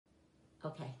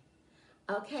Okay.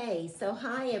 Okay, so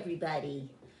hi everybody.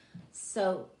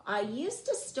 So I used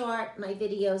to start my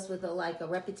videos with a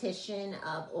repetition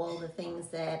of all the things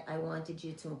that I wanted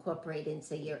you to incorporate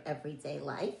into your everyday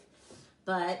life.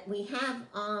 But we have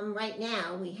right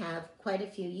now we have quite a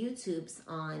few YouTubes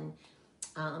on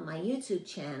my YouTube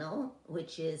channel,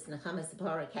 which is Nechama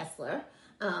Zipporah Kessler.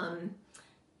 Um,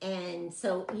 and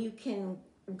so you can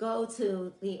go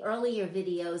to the earlier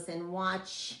videos and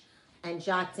watch and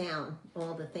jot down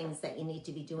all the things that you need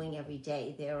to be doing every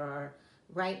day.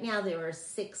 Right now there are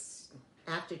 6.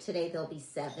 After today there'll be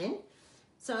 7.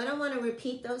 So I don't want to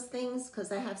repeat those things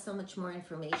because I have so much more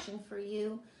information for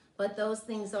you, but those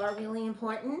things are really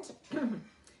important.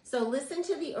 So listen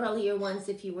to the earlier ones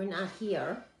if you were not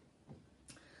here.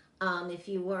 If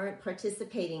you weren't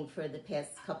participating for the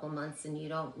past couple months and you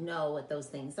don't know what those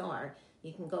things are,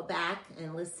 you can go back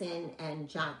and listen and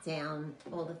jot down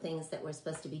all the things that we're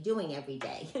supposed to be doing every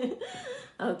day.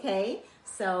 Okay,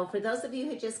 so for those of you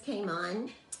who just came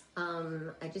on,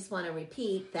 I just want to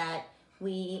repeat that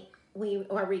we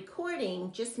are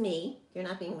recording, just me. You're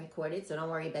not being recorded, so don't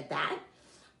worry about that.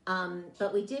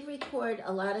 But we did record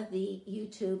a lot of the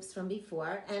YouTubes from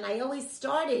before, and I always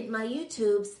started my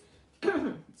YouTubes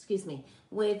excuse me,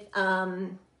 with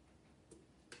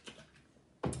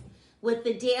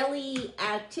the daily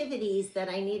activities that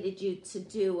I needed you to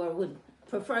do or would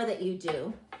prefer that you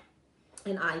do,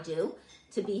 and I do,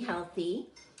 to be healthy.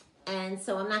 And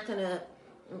so I'm not going to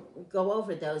go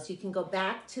over those. You can go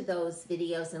back to those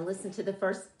videos and listen to the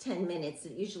first 10 minutes.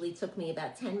 It usually took me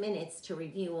about 10 minutes to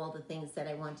review all the things that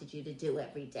I wanted you to do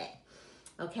every day.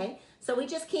 Okay, so we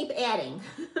just keep adding.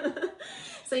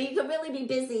 So you can really be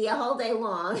busy a whole day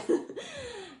long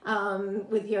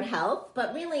with your health.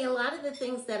 But really, a lot of the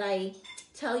things that I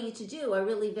tell you to do are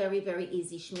really very, very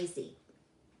easy schmeezy.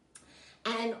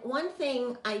 And one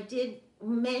thing I did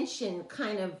mention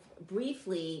kind of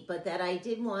briefly, but that I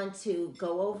did want to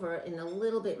go over in a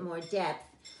little bit more depth,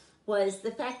 was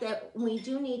the fact that we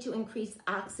do need to increase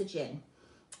oxygen.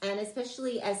 And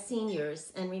especially as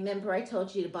seniors, and remember I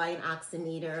told you to buy an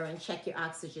oximeter and check your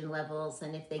oxygen levels,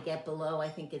 and if they get below, I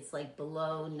think it's like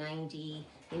below 90,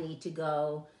 you need to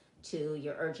go to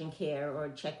your urgent care or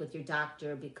check with your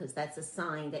doctor, because that's a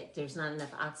sign that there's not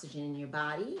enough oxygen in your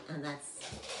body, and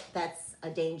that's a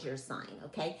danger sign,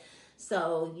 okay?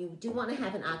 So you do want to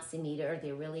have an oximeter.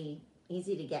 They're really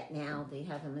easy to get now. They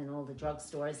have them in all the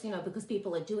drugstores, because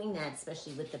people are doing that,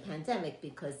 especially with the pandemic,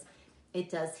 because it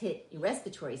does hit your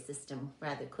respiratory system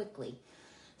rather quickly.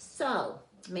 So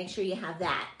make sure you have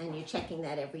that and you're checking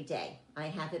that every day. I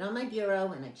have it on my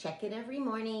bureau and I check it every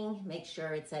morning, make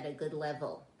sure it's at a good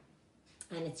level.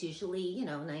 And it's usually,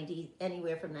 90,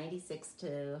 anywhere from 96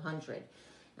 to 100.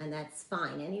 And that's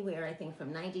fine. Anywhere, I think,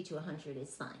 from 90 to 100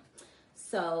 is fine.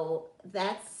 So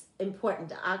that's important.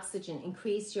 The oxygen,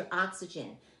 increase your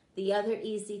oxygen. The other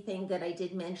easy thing that I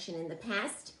did mention in the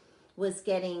past was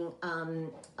getting,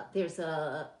 there's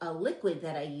a liquid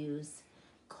that I use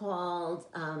called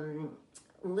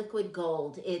Liquid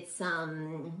Gold. It's,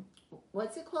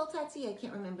 what's it called, Tati? I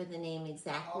can't remember the name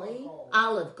exactly.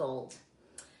 Olive Gold.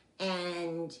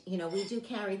 And, we do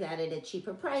carry that at a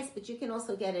cheaper price, but you can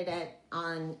also get it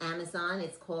on Amazon.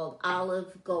 It's called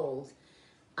Olive Gold.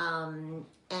 And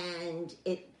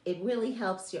it really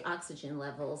helps your oxygen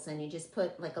levels. And you just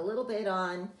put like a little bit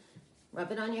on,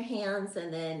 rub it on your hands,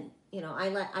 and then,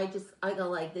 I go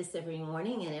like this every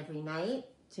morning and every night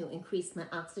to increase my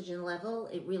oxygen level.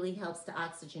 It really helps to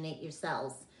oxygenate your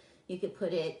cells. You could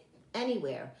put it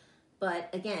anywhere, but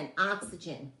again,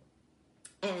 oxygen.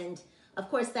 And of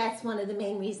course, that's one of the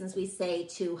main reasons we say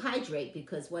to hydrate,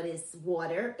 because what is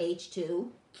water? H2O.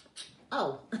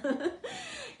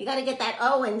 You got to get that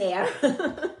O in there.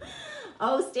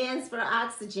 O stands for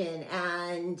oxygen,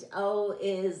 and O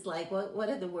is like, what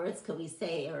are the words could we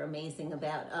say are amazing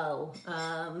about O?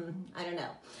 I don't know.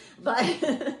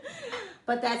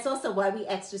 But that's also why we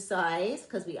exercise,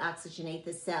 because we oxygenate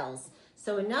the cells.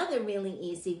 So another really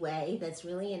easy way that's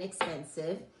really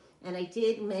inexpensive, and I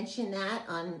did mention that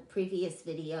on previous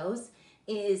videos,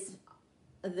 is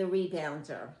the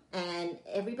rebounder. And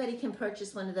everybody can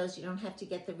purchase one of those. You don't have to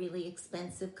get the really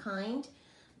expensive kind.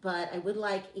 But I would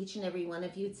like each and every one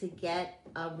of you to get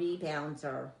a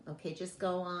rebounder. Okay, just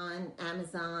go on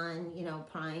Amazon,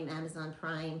 Prime, Amazon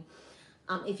Prime.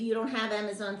 If you don't have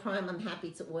Amazon Prime, I'm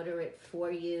happy to order it for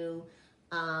you.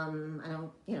 I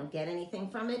don't, get anything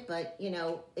from it, but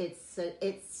it's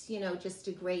just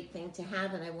a great thing to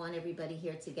have, and I want everybody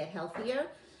here to get healthier.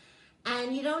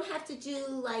 And you don't have to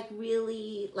do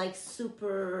really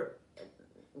super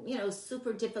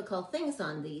super difficult things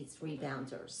on these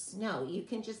rebounders. No, you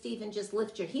can just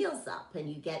lift your heels up and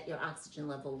you get your oxygen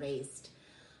level raised,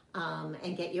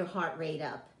 and get your heart rate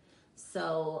up.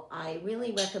 So I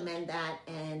really recommend that.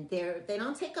 And they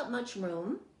don't take up much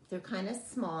room. They're kind of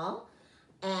small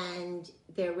and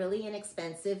they're really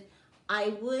inexpensive.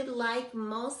 I would like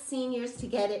most seniors to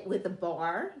get it with a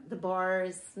bar. The bar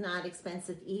is not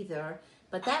expensive either,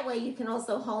 but that way you can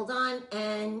also hold on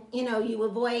and, you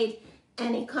avoid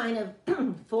any kind of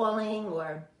falling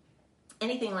or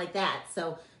anything like that.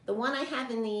 So the one I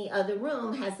have in the other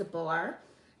room has a bar,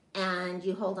 and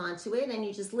you hold on to it and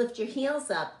you just lift your heels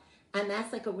up. And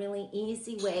that's like a really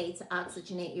easy way to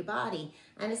oxygenate your body.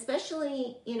 And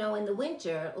especially, in the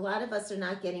winter, a lot of us are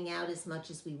not getting out as much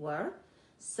as we were.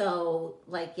 So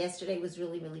like yesterday was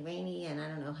really, really rainy, and I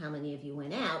don't know how many of you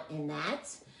went out in that,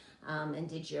 and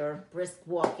did your brisk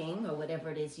walking or whatever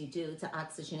it is you do to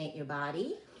oxygenate your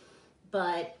body.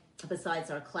 But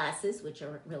besides our classes, which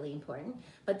are really important,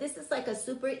 but this is like a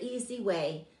super easy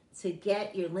way to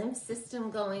get your lymph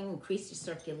system going, increase your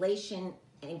circulation,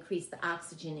 and increase the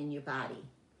oxygen in your body.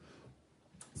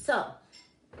 So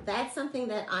that's something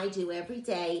that I do every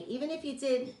day. Even if you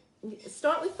did,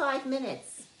 start with 5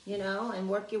 minutes, and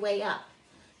work your way up.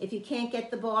 If you can't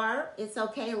get the bar, it's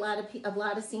okay. A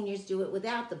lot of seniors do it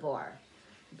without the bar.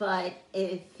 But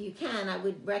if you can, I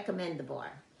would recommend the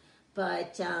bar.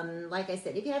 But like I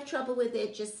said, if you have trouble with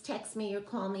it, just text me or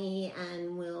call me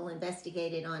and we'll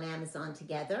investigate it on Amazon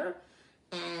together.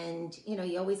 And,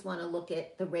 you always want to look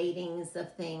at the ratings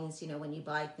of things, when you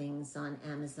buy things on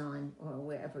Amazon or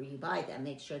wherever you buy them.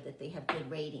 Make sure that they have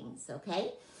good ratings,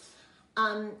 okay?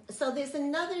 So there's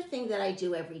another thing that I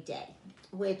do every day,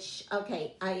 which,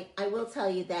 okay, I will tell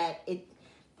you that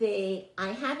I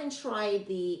haven't tried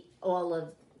all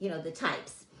of, the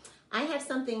types. I have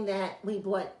something that we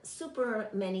bought super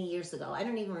many years ago. I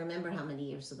don't even remember how many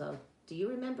years ago. Do you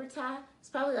remember, Todd? It's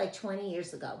probably like 20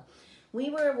 years ago. We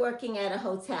were working at a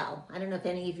hotel. I don't know if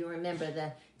any of you remember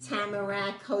the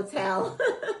Tamarack Hotel.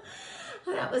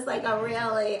 That was like a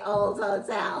really old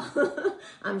hotel.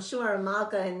 I'm sure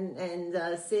Malka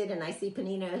and Sid, and I see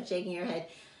Panina shaking her head.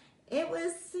 It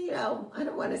was, I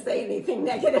don't want to say anything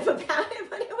negative about it,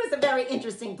 but it was a very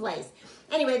interesting place.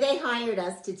 Anyway, they hired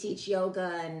us to teach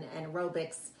yoga and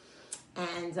aerobics,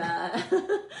 and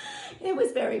it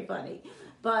was very funny.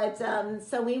 But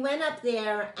so we went up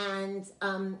there, and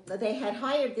they had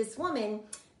hired this woman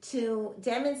to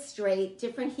demonstrate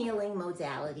different healing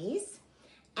modalities,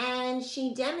 and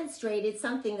she demonstrated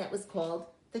something that was called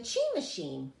the Chi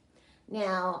Machine.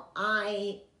 Now,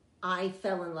 I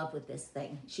fell in love with this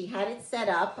thing. She had it set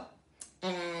up,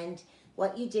 and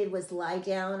what you did was lie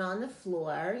down on the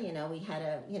floor. We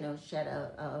had she had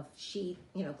a sheet,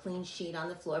 clean sheet on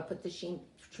the floor, put the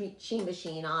Chi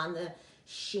Machine on the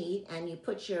sheet, and you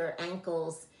put your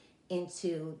ankles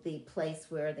into the place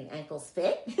where the ankles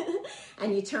fit,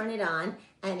 and you turn it on,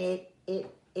 and it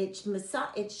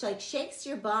like shakes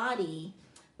your body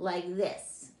like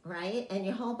this, right? And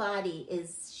your whole body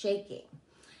is shaking.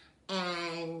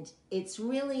 And it's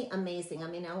really amazing. I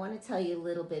mean, I want to tell you a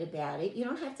little bit about it. You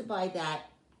don't have to buy that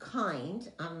kind.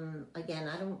 Again,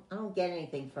 I don't get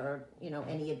anything for,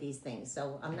 any of these things.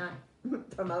 So I'm not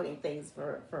promoting things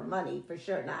for money, for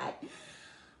sure not.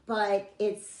 But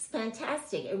it's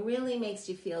fantastic. It really makes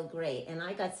you feel great. And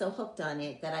I got so hooked on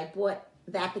it that I bought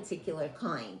that particular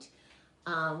kind,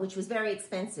 which was very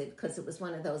expensive because it was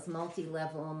one of those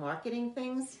multi-level marketing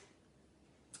things.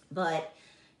 But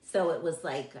so it was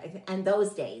like, and those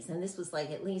days, and this was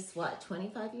like at least,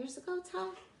 25 years ago,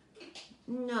 Todd?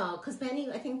 No, because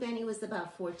I think Benny was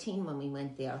about 14 when we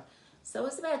went there. So it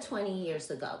was about 20 years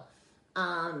ago.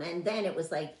 And then it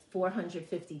was like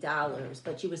 $450,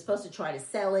 but you were supposed to try to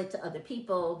sell it to other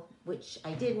people, which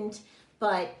I didn't,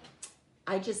 but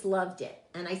I just loved it.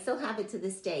 And I still have it to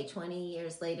this day, 20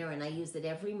 years later, and I use it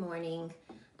every morning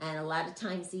and a lot of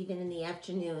times even in the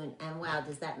afternoon. And wow,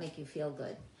 does that make you feel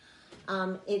good?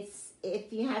 It's,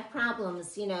 if you have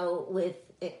problems, with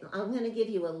it, I'm going to give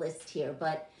you a list here,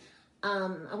 but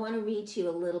I want to read to you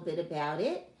a little bit about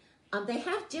it. They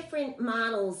have different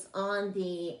models on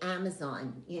the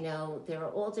Amazon. There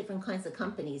are all different kinds of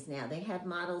companies now. They have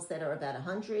models that are about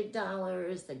 $100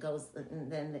 that goes, and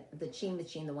then the Chi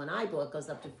Machine, the one I bought, goes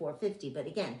up to $450. But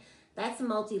again, that's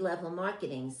multi-level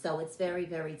marketing, so it's very,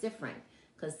 very different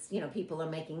because, people are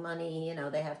making money,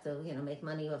 they have to, make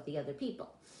money off the other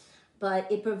people.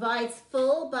 But it provides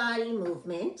full body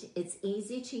movement. It's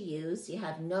easy to use. You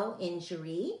have no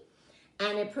injury.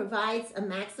 And it provides a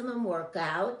maximum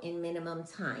workout in minimum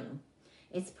time.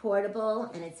 It's portable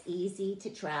and it's easy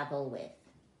to travel with.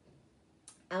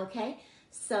 Okay,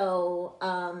 So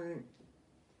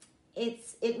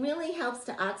it really helps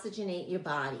to oxygenate your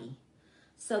body.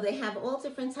 So they have all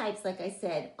different types, like I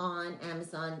said, on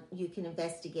Amazon. You can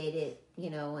investigate it,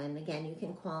 and again, you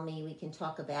can call me, we can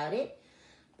talk about it.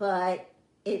 But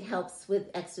it helps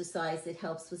with exercise, it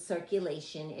helps with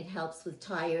circulation, it helps with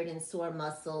tired and sore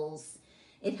muscles,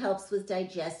 it helps with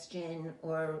digestion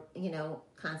or,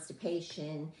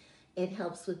 constipation, it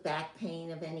helps with back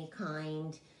pain of any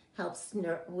kind, helps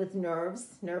with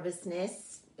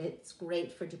nervousness. It's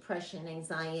great for depression,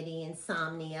 anxiety,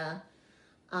 insomnia.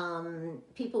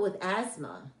 People with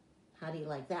asthma, how do you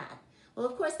like that? Well,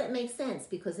 of course, that makes sense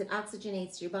because it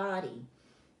oxygenates your body.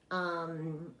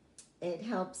 It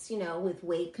helps, with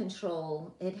weight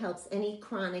control. It helps any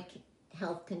chronic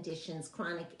health conditions,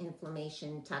 chronic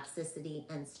inflammation, toxicity,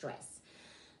 and stress.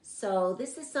 So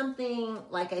this is something,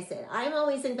 like I said, I'm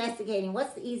always investigating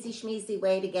what's the easy schmeezy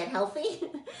way to get healthy.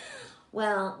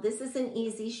 Well, this is an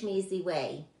easy schmeezy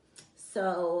way.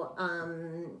 So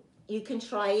you can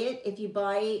try it if you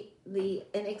buy the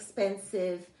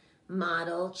inexpensive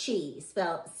model Chi,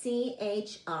 spelled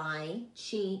CHI,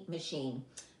 Chi machine.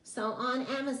 So on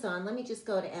Amazon, let me just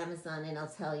go to Amazon and I'll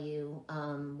tell you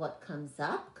what comes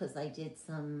up because I did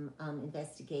some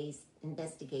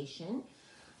investigation.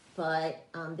 But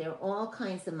there are all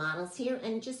kinds of models here,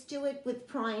 and just do it with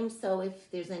Prime. So if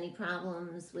there's any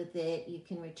problems with it, you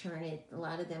can return it. A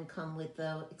lot of them come with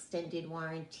the extended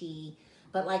warranty.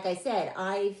 But like I said,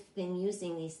 I've been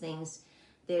using these things.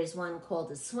 There's one called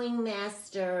the Swing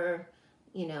Master.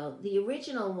 The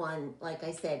original one, like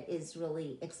I said, is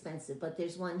really expensive. But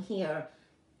there's one here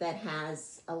that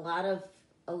has a lot of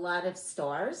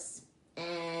stars,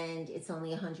 and it's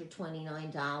only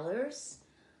 $129.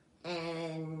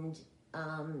 And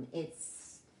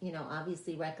it's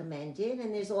obviously recommended,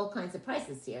 and there's all kinds of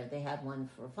prices here. They have one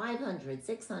for $500,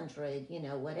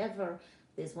 $600, whatever.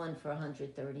 There's one for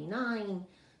 $139.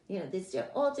 There's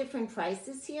all different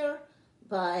prices here,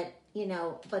 but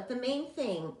the main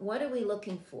thing, what are we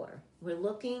looking for? We're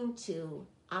looking to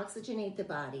oxygenate the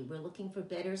body. We're looking for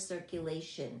better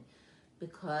circulation,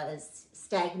 because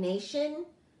stagnation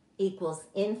equals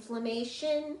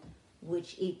inflammation,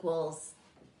 which equals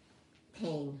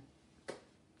pain.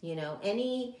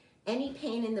 Any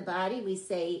pain in the body, we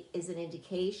say, is an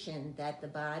indication that the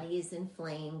body is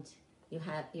inflamed.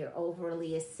 You're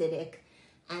overly acidic,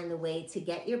 and the way to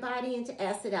get your body into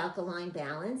acid-alkaline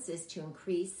balance is to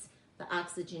increase the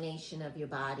oxygenation of your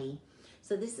body.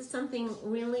 So this is something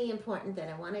really important that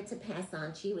I wanted to pass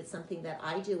on to you. It's something that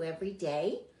I do every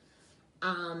day.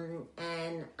 And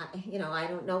I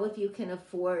don't know if you can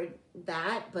afford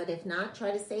that, but if not,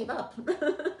 try to save up.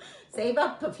 Save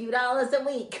up a few dollars a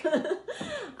week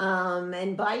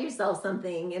and buy yourself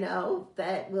something,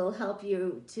 that will help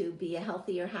you to be a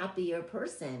healthier, happier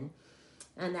person.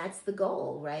 And that's the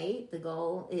goal, right? The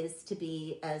goal is to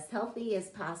be as healthy as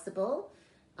possible,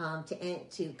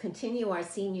 to continue our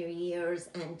senior years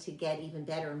and to get even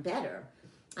better and better.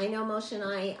 I know Moshe and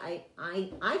I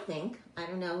think, I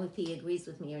don't know if he agrees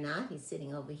with me or not, he's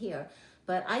sitting over here,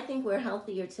 but I think we're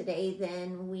healthier today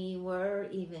than we were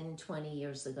even 20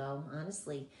 years ago,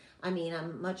 honestly. I mean,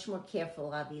 I'm much more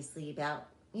careful, obviously, about,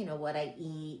 what I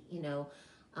eat.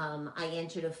 I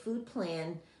entered a food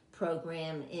plan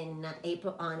program on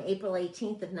April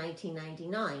 18th of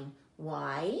 1999.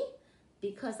 Why?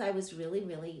 Because I was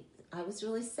really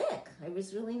sick. I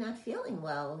was really not feeling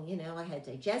well. I had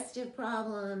digestive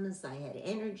problems. I had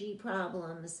energy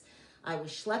problems. I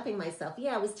was schlepping myself.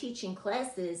 Yeah, I was teaching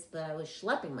classes, but I was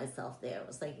schlepping myself there. It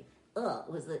was like,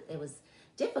 it was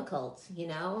difficult,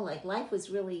 like life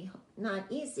was really not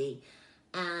easy.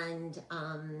 And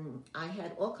I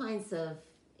had all kinds of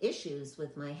issues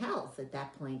with my health at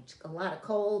that point. A lot of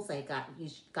colds. I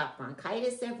got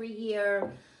bronchitis every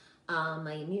year.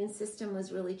 My immune system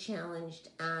was really challenged,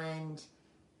 and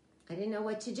I didn't know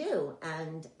what to do.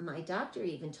 And my doctor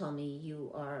even told me,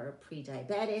 you are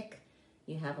pre-diabetic,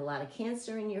 you have a lot of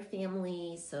cancer in your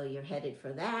family, so you're headed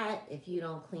for that if you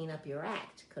don't clean up your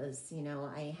act. Because,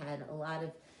 I had a lot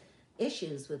of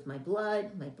issues with my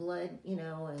blood,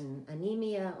 and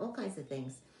anemia, all kinds of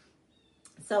things.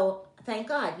 So thank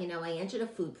God, I entered a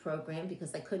food program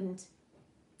because I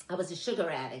was a sugar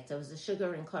addict. I was a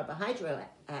sugar and carbohydrate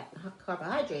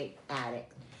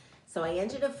addict. So I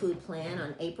entered a food plan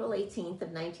on April 18th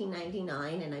of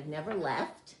 1999, and I've never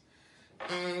left.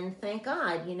 And thank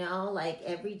God, like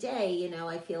every day,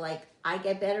 I feel like I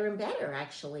get better and better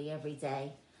actually every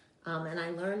day. And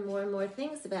I learn more and more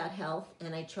things about health,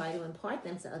 and I try to impart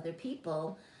them to other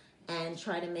people and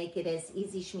try to make it as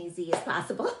easy schmeezy as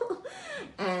possible.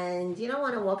 And you don't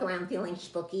want to walk around feeling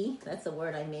spooky. That's a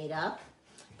word I made up.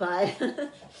 but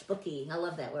spooky. I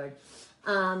love that word.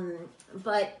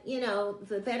 But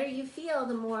the better you feel,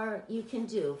 the more you can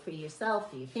do for yourself,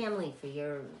 for your family, for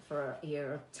your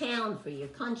town, for your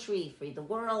country, for the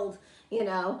world.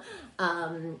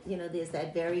 There's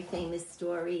that very famous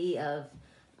story of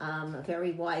a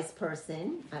very wise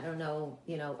person. I don't know,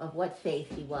 of what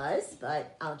faith he was,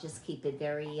 but I'll just keep it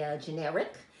very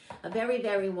generic. A very,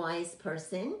 very wise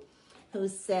person who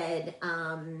said,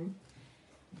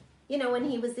 when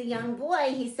he was a young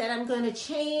boy, he said, I'm going to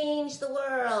change the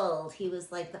world. He was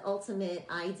like the ultimate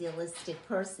idealistic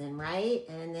person, right?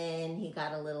 And then he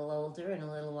got a little older and a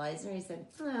little wiser. He said,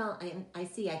 well, I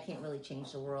see I can't really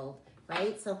change the world,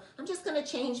 right? So I'm just going to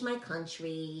change my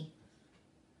country.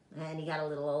 And he got a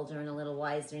little older and a little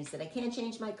wiser. He said, I can't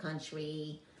change my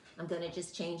country. I'm going to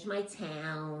just change my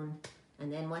town.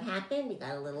 And then what happened? He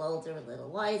got a little older, a little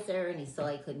wiser, and he saw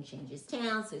he couldn't change his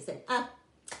town. So he said, I'm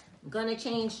going to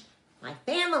change my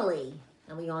family.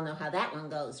 And we all know how that one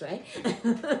goes, right?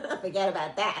 Forget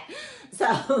about that.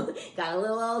 So got a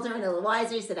little older and a little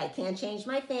wiser. He said, I can't change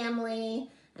my family.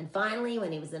 And finally,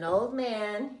 when he was an old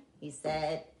man, he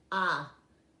said,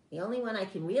 the only one I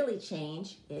can really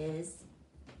change is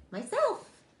myself.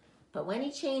 But when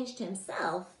he changed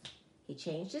himself, he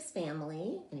changed his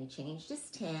family, and he changed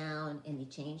his town, and he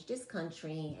changed his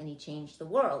country, and he changed the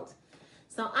world.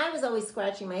 So I was always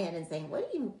scratching my head and saying, what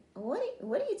are you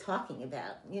talking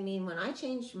about? You mean when I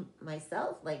change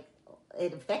myself, like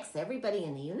it affects everybody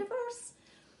in the universe?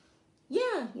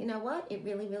 Yeah, you know what? It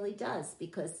really, really does,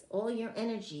 because all your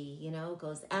energy,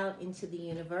 goes out into the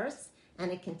universe,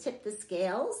 and it can tip the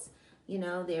scales.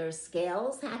 There's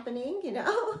scales happening,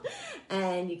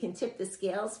 and you can tip the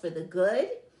scales for the good.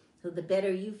 So the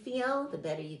better you feel, the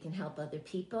better you can help other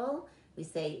people. We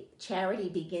say charity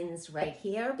begins right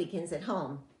here, begins at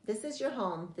home. This is your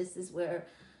home. This is where,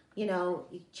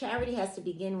 charity has to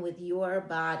begin with your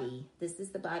body. This is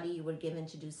the body you were given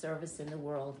to do service in the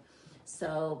world.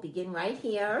 So begin right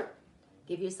here.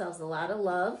 Give yourselves a lot of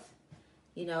love,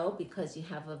 because you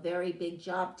have a very big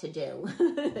job to do,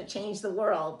 change the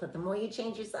world. But the more you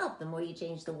change yourself, the more you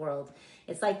change the world.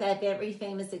 It's like that very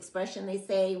famous expression they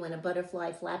say, when a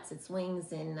butterfly flaps its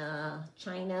wings in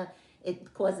China,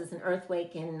 it causes an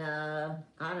earthquake in,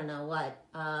 I don't know what,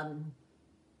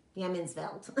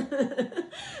 Yemensveld,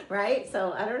 right?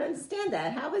 So I don't understand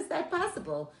that. How is that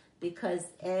possible? Because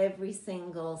every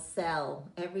single cell,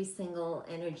 every single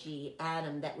energy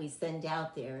atom that we send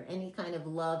out there, any kind of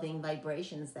loving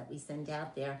vibrations that we send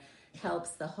out there,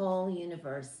 helps the whole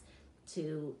universe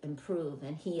to improve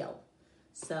and heal.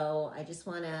 So I just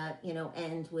want to,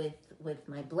 end with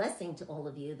my blessing to all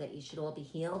of you, that you should all be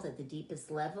healed at the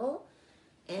deepest level.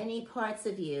 Any parts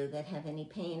of you that have any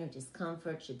pain or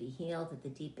discomfort should be healed at the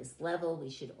deepest level.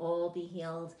 We should all be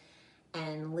healed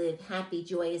and live happy,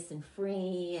 joyous, and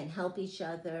free, and help each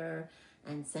other,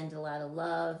 and send a lot of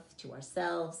love to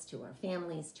ourselves, to our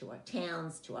families, to our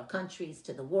towns, to our countries,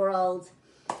 to the world.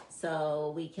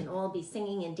 So we can all be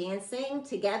singing and dancing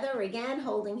together again,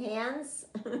 holding hands,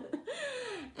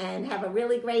 and have a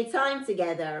really great time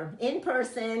together, in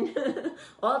person,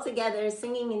 all together,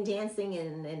 singing and dancing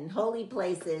in holy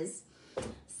places.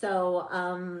 So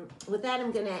with that,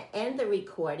 I'm going to end the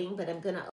recording, but I'm going to